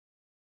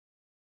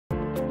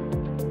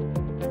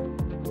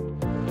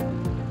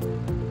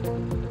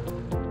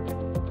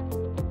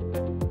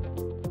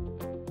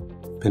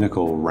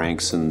Pinnacle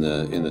ranks in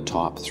the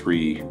top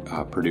 3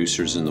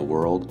 producers in the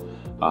world.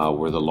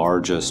 We're the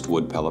largest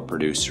wood pellet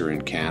producer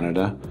in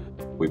Canada.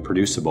 We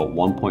produce about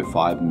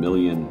 1.5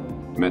 million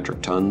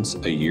metric tons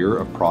a year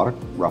of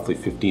product, roughly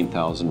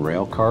 15,000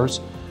 rail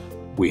cars.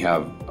 We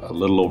have a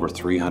little over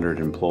 300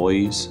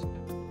 employees.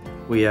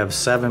 We have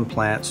 7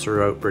 plants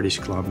throughout British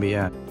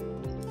Columbia.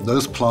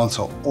 Those plants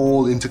are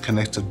all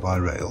interconnected by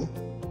rail.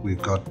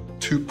 We've got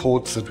 2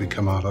 ports that we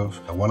come out of,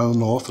 one in the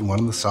north and one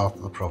in the south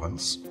of the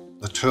province.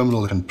 The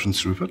terminal in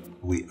Prince Rupert,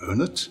 we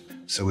own it,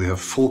 so we have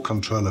full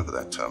control over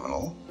that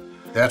terminal.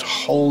 That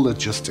whole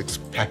logistics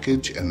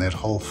package and that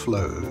whole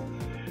flow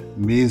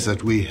means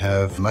that we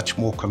have much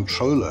more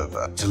control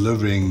over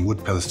delivering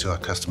wood pellets to our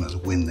customers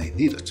when they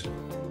need it.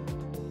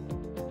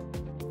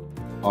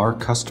 Our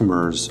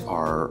customers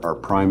are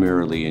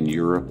primarily in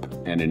Europe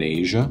and in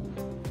Asia.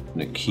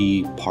 And a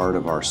key part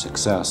of our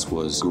success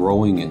was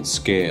growing in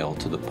scale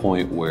to the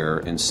point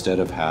where instead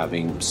of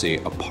having, say,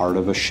 a part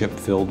of a ship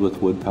filled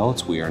with wood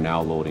pellets, we are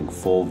now loading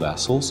full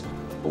vessels,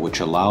 which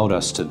allowed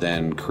us to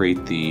then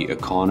create the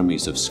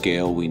economies of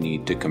scale we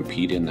need to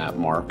compete in that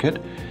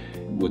market.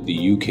 With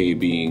the UK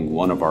being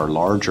one of our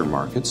larger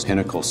markets,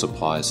 Pinnacle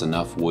supplies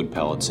enough wood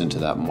pellets into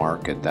that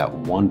market that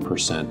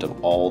 1%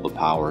 of all the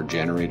power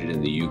generated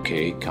in the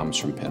UK comes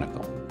from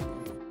Pinnacle.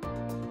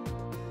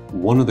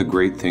 One of the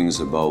great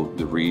things about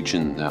the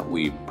region that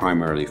we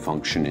primarily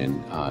function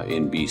in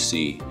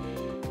BC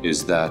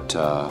is that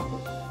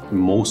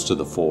most of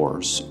the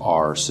forests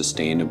are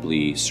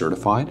sustainably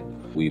certified.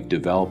 We've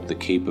developed the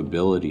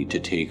capability to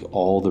take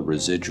all the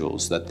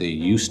residuals that they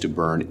used to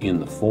burn in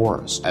the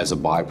forest as a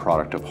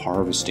byproduct of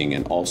harvesting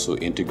and also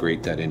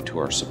integrate that into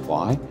our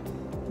supply.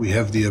 We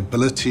have the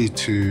ability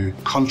to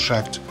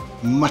contract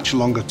much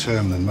longer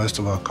term than most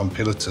of our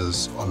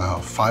competitors on our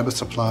fiber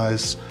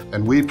supplies,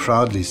 and we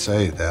proudly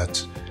say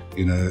that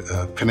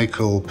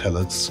Pinnacle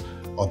pellets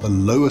are the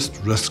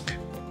lowest risk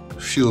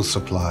fuel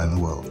supply in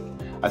the world.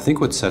 I think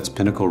what sets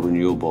Pinnacle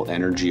Renewable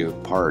Energy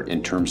apart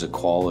in terms of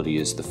quality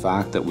is the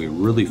fact that we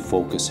really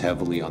focus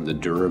heavily on the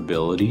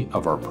durability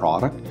of our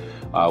product,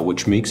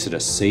 which makes it a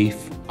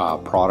safe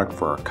product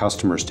for our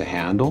customers to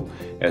handle,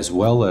 as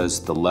well as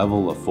the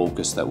level of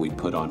focus that we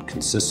put on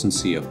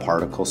consistency of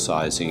particle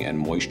sizing and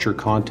moisture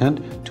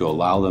content to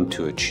allow them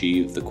to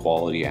achieve the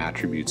quality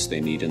attributes they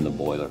need in the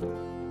boiler.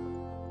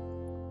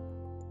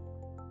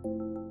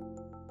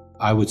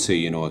 I would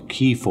say, a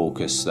key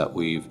focus that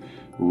we've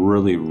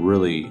really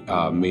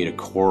made a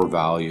core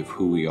value of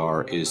who we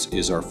are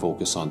is our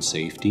focus on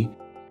safety.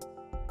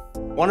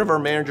 One of our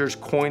managers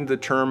coined the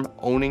term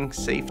owning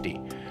safety.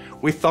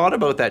 We thought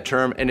about that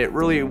term and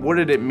what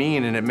did it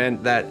mean? And it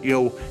meant that,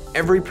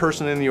 every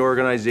person in the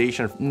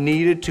organization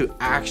needed to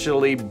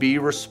actually be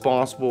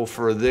responsible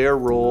for their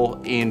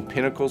role in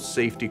Pinnacle's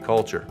safety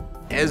culture.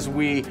 As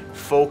we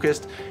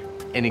focused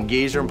and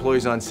engaged our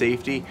employees on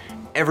safety,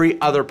 every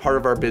other part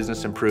of our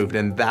business improved,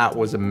 and that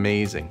was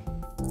amazing.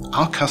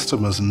 Our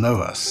customers know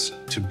us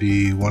to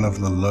be one of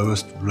the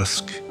lowest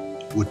risk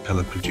wood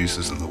pellet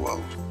producers in the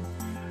world.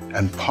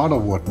 And part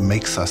of what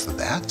makes us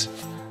that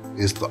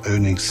is the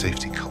owning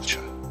safety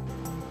culture.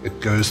 It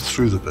goes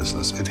through the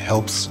business. It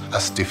helps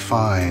us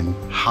define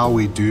how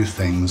we do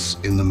things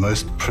in the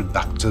most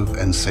productive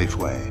and safe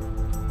way.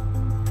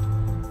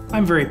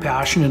 I'm very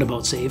passionate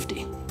about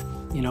safety.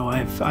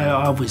 I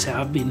always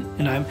have been,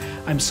 and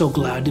I'm so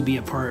glad to be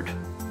a part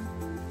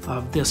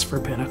of this for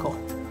Pinnacle.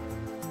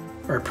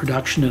 Our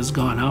production has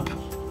gone up.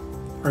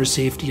 Our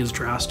safety has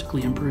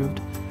drastically improved.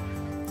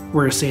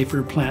 We're a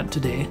safer plant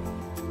today.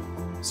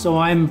 So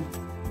I'm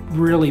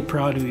really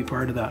proud to be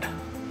part of that.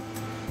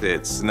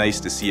 It's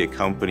nice to see a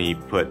company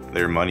put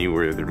their money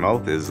where their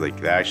mouth is, like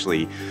they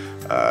actually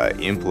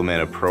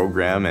implement a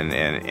program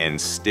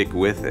and stick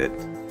with it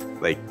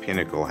like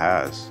Pinnacle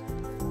has.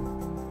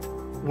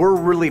 We're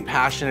really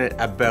passionate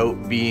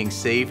about being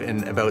safe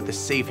and about the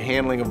safe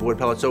handling of wood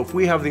pellets. So if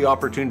we have the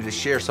opportunity to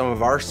share some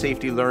of our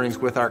safety learnings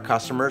with our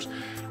customers,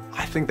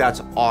 I think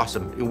that's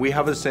awesome. We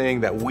have a saying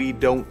that we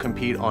don't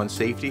compete on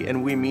safety,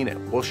 and we mean it.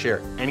 We'll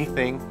share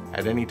anything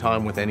at any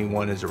time with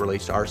anyone as it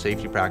relates to our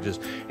safety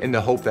practices in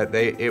the hope that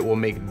it will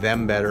make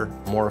them better,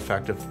 more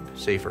effective,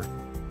 safer.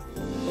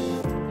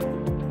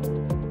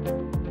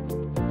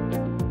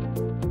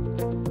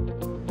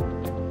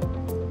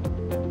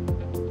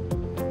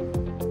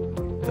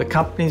 The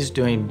company's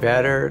doing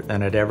better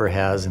than it ever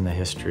has in the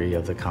history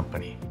of the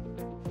company.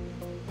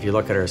 If you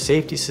look at our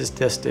safety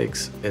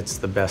statistics, it's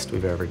the best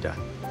we've ever done.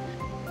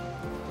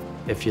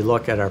 If you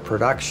look at our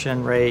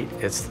production rate,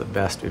 it's the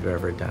best we've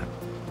ever done.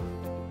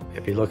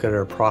 If you look at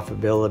our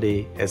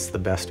profitability, it's the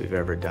best we've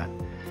ever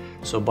done.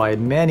 So by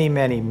many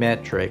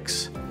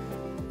metrics,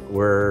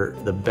 we're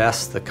the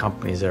best the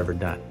company's ever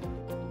done.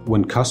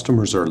 When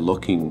customers are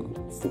looking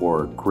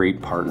for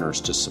great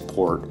partners to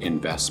support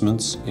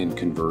investments in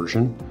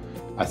conversion,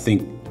 I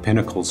think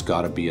Pinnacle's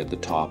got to be at the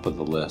top of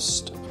the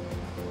list.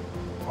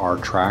 Our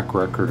track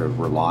record of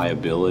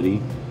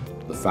reliability,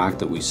 The fact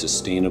that we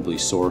sustainably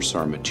source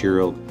our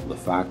material, the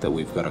fact that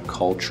we've got a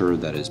culture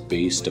that is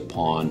based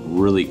upon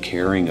really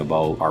caring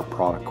about our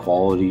product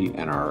quality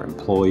and our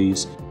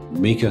employees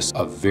make us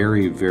a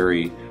very,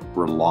 very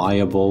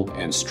reliable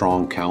and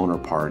strong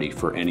counterparty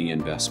for any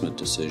investment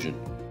decision.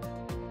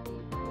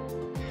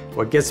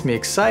 What gets me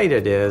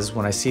excited is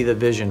when I see the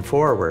vision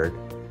forward,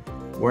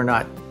 we're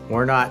not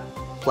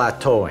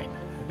plateauing.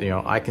 You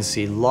know, I can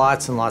see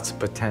lots and lots of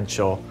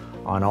potential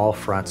on all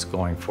fronts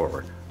going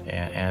forward,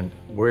 and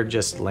we're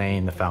just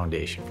laying the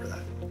foundation for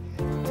that.